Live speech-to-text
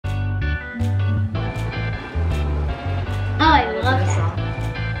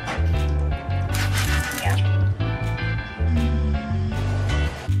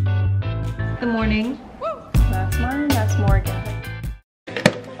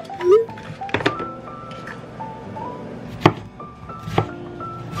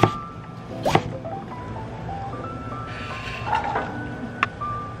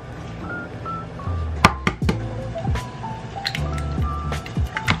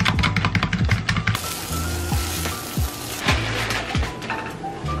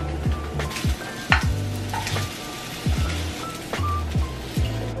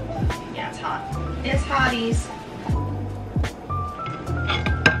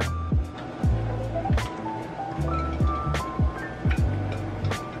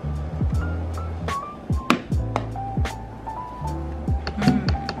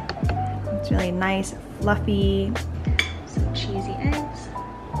nice fluffy, some cheesy eggs.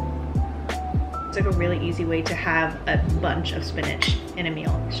 It's like a really easy way to have a bunch of spinach in a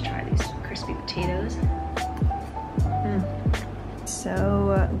meal. Let's try these crispy potatoes.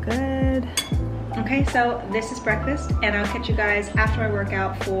 So good. Okay, so this is breakfast, and I'll catch you guys after I work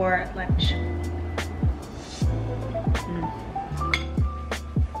out for lunch.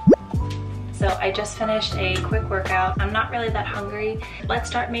 So I just finished a quick workout. I'm not really that hungry. Let's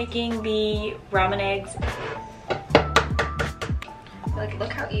start making the ramen eggs. Like,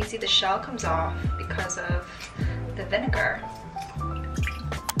 look how easy the shell comes off because of the vinegar.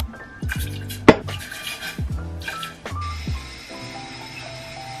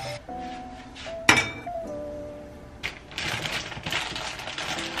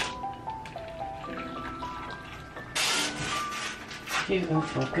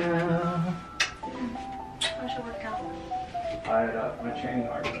 Beautiful girl. How's your workout? Fired up. My training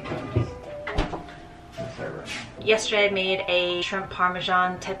argument. Yesterday I made a shrimp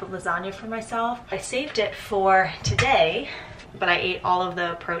parmesan type of lasagna for myself. I saved it for today, but I ate all of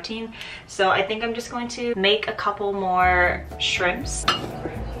the protein. So I think I'm just going to make a couple more shrimps.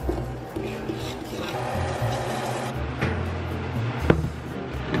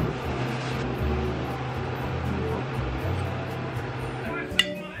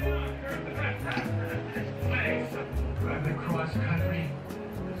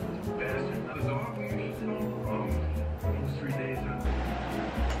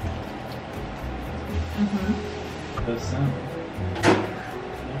 Those sound.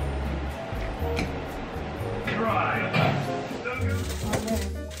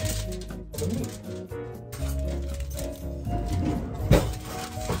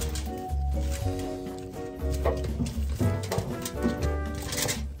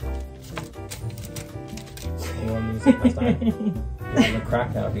 You want music first time? I'm a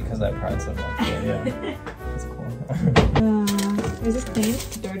crack out because I cried so much. Yeah. That's cool. Is this clean?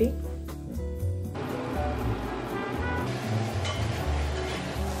 Dirty?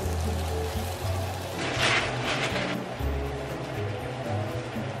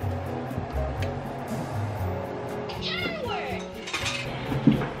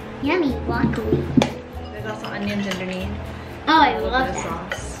 Yummy broccoli. There's also onions underneath. Oh, I A little love bit of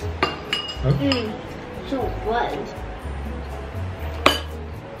that. sauce. So good.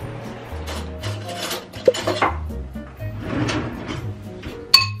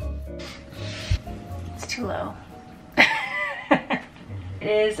 It's too low. It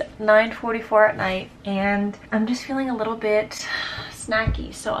is 9:44 at night and I'm just feeling a little bit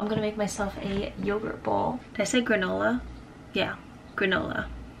snacky, so I'm gonna make myself a yogurt bowl. Did I say granola? Yeah, granola.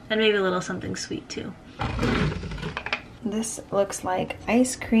 And maybe a little something sweet too. This looks like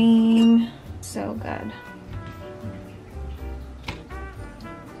ice cream. So good.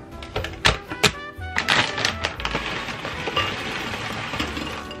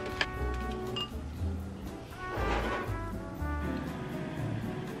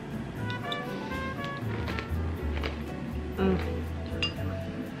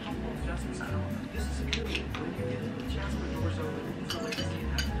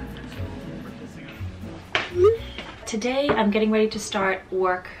 Today I'm getting ready to start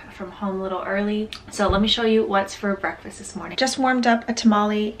work from home a little early. So let me show you what's for breakfast this morning. Just warmed up a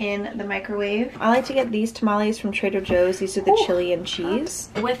tamale in the microwave. I like to get these tamales from Trader Joe's. These are the chili and cheese.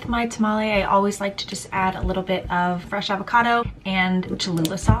 With my tamale, I always like to just add a little bit of fresh avocado and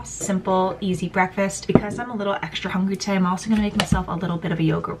Cholula sauce. Simple, easy breakfast. Because I'm a little extra hungry today, I'm also gonna make myself a little bit of a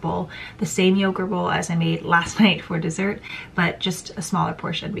yogurt bowl. The same yogurt bowl as I made last night for dessert, but just a smaller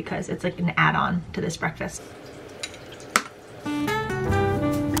portion because it's like an add-on to this breakfast.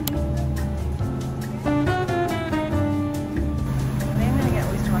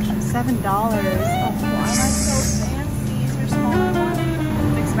 $7. Oh, why am I so fancy? These are smaller ones.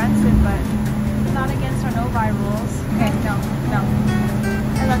 It's expensive, but not against our no-buy rules. Okay, no.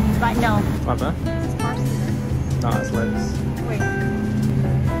 I love you, but no. What, man? This is parsley. No, it's lettuce. Wait. I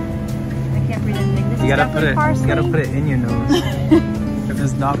can't read anything. This You is gotta put it. parsley. You gotta put it in your nose. If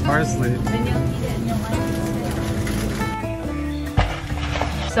it's not parsley. Then you'll eat it and you'll like it.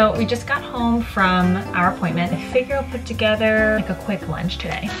 So we just got home from our appointment. I figure I'll put together like a quick lunch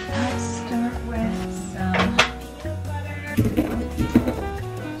today. Let's start with some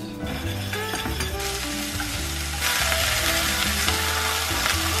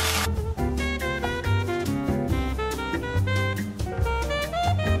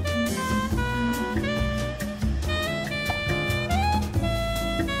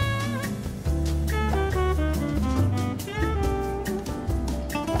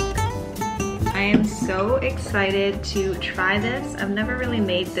I am so excited to try this. I've never really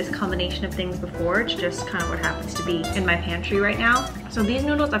made this combination of things before. It's just kind of what happens to be in my pantry right now. So these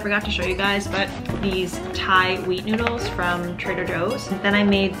noodles, I forgot to show you guys, but these Thai wheat noodles from Trader Joe's. Then I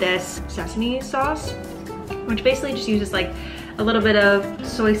made this sesame sauce, which basically just uses like a little bit of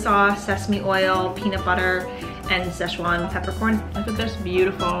soy sauce, sesame oil, peanut butter, and Szechuan peppercorn. Look at this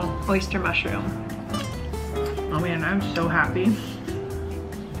beautiful oyster mushroom. Oh man, I'm so happy.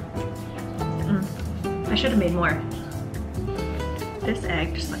 I should have made more. This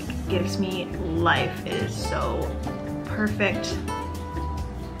egg just like gives me life. It is so perfect.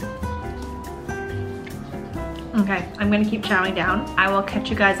 Okay, I'm gonna keep chowing down. I will catch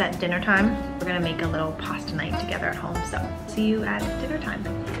you guys at dinner time. We're gonna make a little pasta night together at home, so see you at dinner time.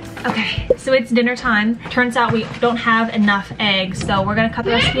 Okay, so it's dinner time. Turns out we don't have enough eggs, so we're gonna cut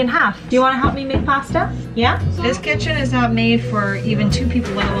the recipe in half. Do you wanna help me make pasta? Yeah? This kitchen is not made for even 2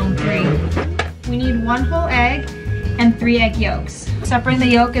 people, let alone 3. We need 1 whole egg and 3 egg yolks. Separating the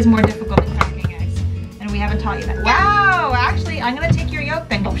yolk is more difficult than cracking eggs, and we haven't taught you that. Wow, actually, I'm gonna take your yolk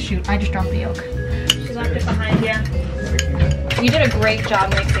then. Oh shoot, I just dropped the yolk. She left it behind you. You did a great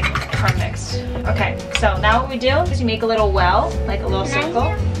job mixing our mix. Okay, so now what we do is you make a little well, like a little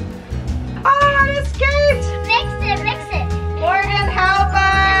circle. Oh, it escaped! Mix it. Morgan, help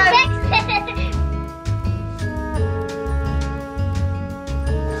us! Mix it.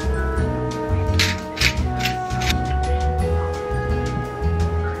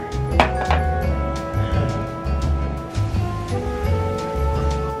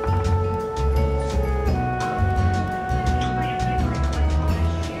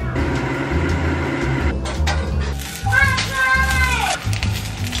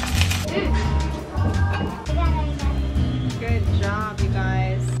 Good job, you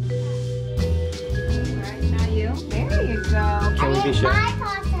guys. Alright, now you. There you go. Can we be sure? My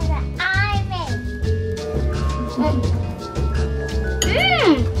pasta that I made.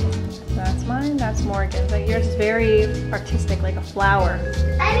 That's mine, that's Morgan's. Like yours is very artistic, like a flower.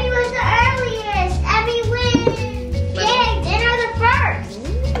 Emmy was the earliest. Emmy wins. Yeah, dinner the first.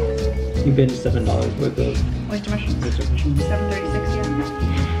 You binged $7 worth of Oyster mushrooms. oyster mushrooms. $7.36,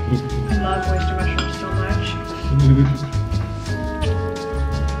 yeah. I love oyster mushrooms so much.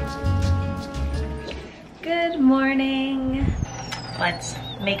 Good morning. Let's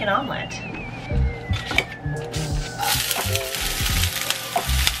make an omelet.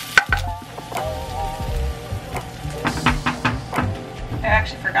 I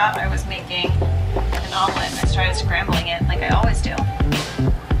actually forgot I was making an omelet and I started scrambling it like I always do.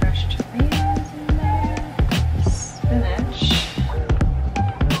 Fresh tomatoes in there, spinach.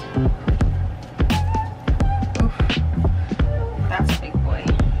 Oof, that's a big boy.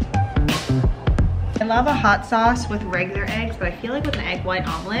 I love a hot sauce with regular eggs, but I feel like with an egg white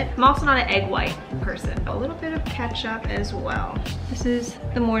omelet, I'm also not an egg white person. A little bit of ketchup as well. This is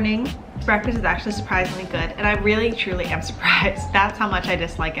the morning. Breakfast is actually surprisingly good, and I really truly am surprised. That's how much I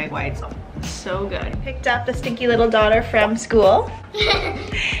dislike egg whites. So good. Picked up the stinky little daughter from school. And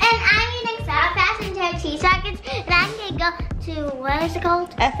I'm eating Sour Patch and Cherry Sockets, and I'm gonna go to, what is it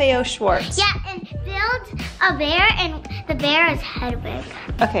called? FAO Schwartz. Yeah, and build a bear, and the bear is Hedwig.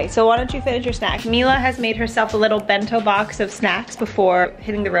 Okay, so why don't you finish your snack? Mila has made herself a little bento box of snacks before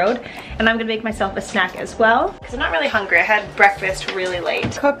hitting the road, and I'm gonna make myself a snack as well, because I'm not really hungry. I had breakfast really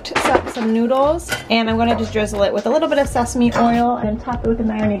late. Cooked some noodles, and I'm gonna just drizzle it with a little bit of sesame oil and top it with a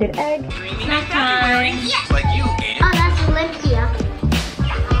marinated egg. Snack time. Yes. Like you, idiot. Oh, that's Olympia.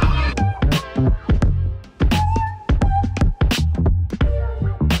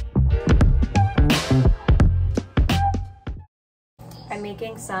 I'm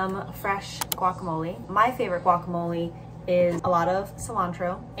making some fresh guacamole. My favorite guacamole is a lot of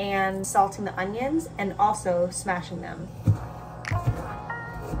cilantro and salting the onions and also smashing them.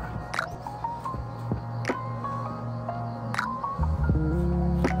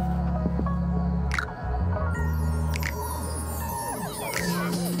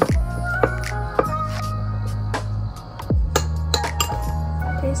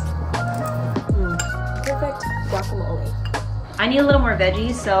 Taste. Perfect guacamole. I need a little more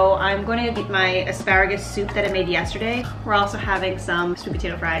veggies, so I'm going to get my asparagus soup that I made yesterday. We're also having some sweet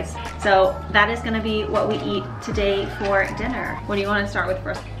potato fries. So that is going to be what we eat today for dinner. What do you want to start with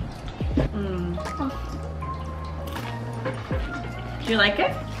first? Do you like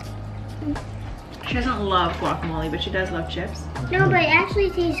it? She doesn't love guacamole, but she does love chips. No, but it actually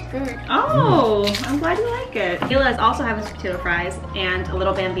tastes good. Oh, I'm glad you like it. Mila is also having sweet potato fries and a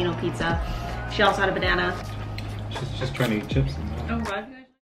little Bambino pizza. She also had a banana. She's just trying to eat chips.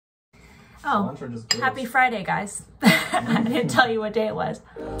 Oh, happy Friday, guys. I didn't tell you what day it was.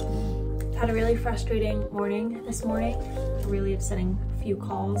 had a really frustrating morning this morning, really upsetting few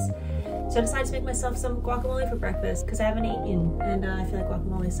calls. So I decided to make myself some guacamole for breakfast because I haven't eaten and I feel like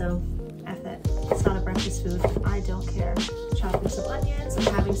guacamole, so F it. It's not a breakfast food. I don't care. Chopping some onions,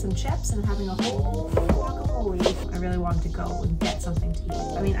 I'm having some chips, and having a whole guacamole. I really wanted to go and get something to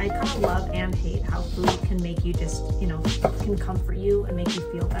eat. I mean, I kind of love and hate how food can make you just, you know, can comfort you and make you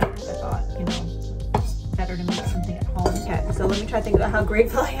feel better. I thought, you know, it's better to make something at home. Okay, so let me try to think about how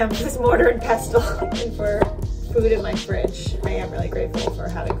grateful I am for this mortar and pestle and for food in my fridge. I am really grateful for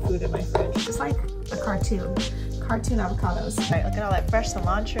having food in my fridge. Just like a cartoon. Cartoon avocados. All right, look at all that fresh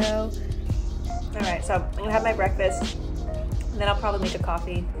cilantro. All right, so I'm gonna have my breakfast and then I'll probably make a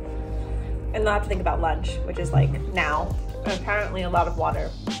coffee. And then I'll have to think about lunch, which is like now. And apparently a lot of water.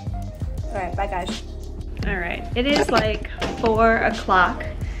 All right, bye guys. All right, it is like 4 o'clock.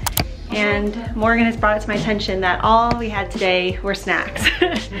 And Morgan has brought it to my attention that all we had today were snacks.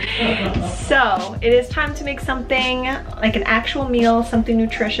 So it is time to make something like an actual meal, something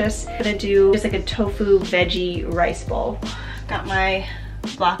nutritious. I'm gonna do just like a tofu veggie rice bowl. Got my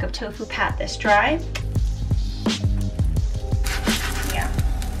block of tofu, pat this dry. Yeah,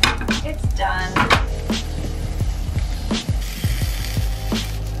 it's done.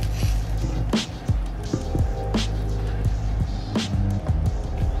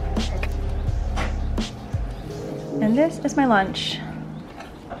 And this is my lunch.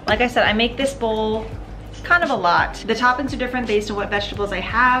 Like I said, I make this bowl kind of a lot. The toppings are different based on what vegetables I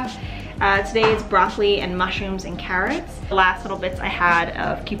have. Today it's broccoli and mushrooms and carrots. The last little bits I had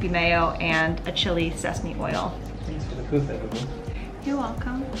of Kewpie mayo and a chili sesame oil. Thanks for the food, baby. You're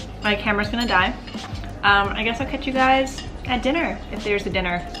welcome. My camera's gonna die. I guess I'll catch you guys at dinner, if there's a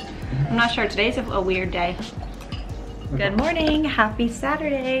dinner. I'm not sure, today's a weird day. Good morning, happy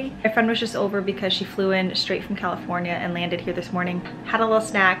Saturday. My friend was just over because she flew in straight from California and landed here this morning. Had a little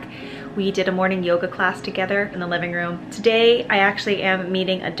snack. We did a morning yoga class together in the living room. Today, I actually am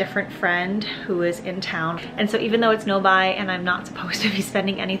meeting a different friend who is in town. And so even though it's no buy and I'm not supposed to be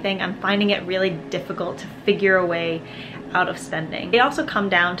spending anything, I'm finding it really difficult to figure a way out of spending. They also come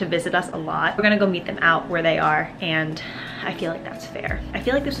down to visit us a lot. We're gonna go meet them out where they are, and I feel like that's fair. I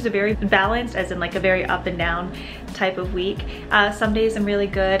feel like this was a very balanced, as in like a very up and down type of week. Some days I'm really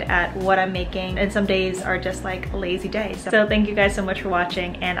good at what I'm making, and some days are just like a lazy day. So thank you guys so much for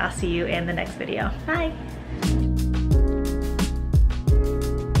watching, and I'll see you in the next video. Bye.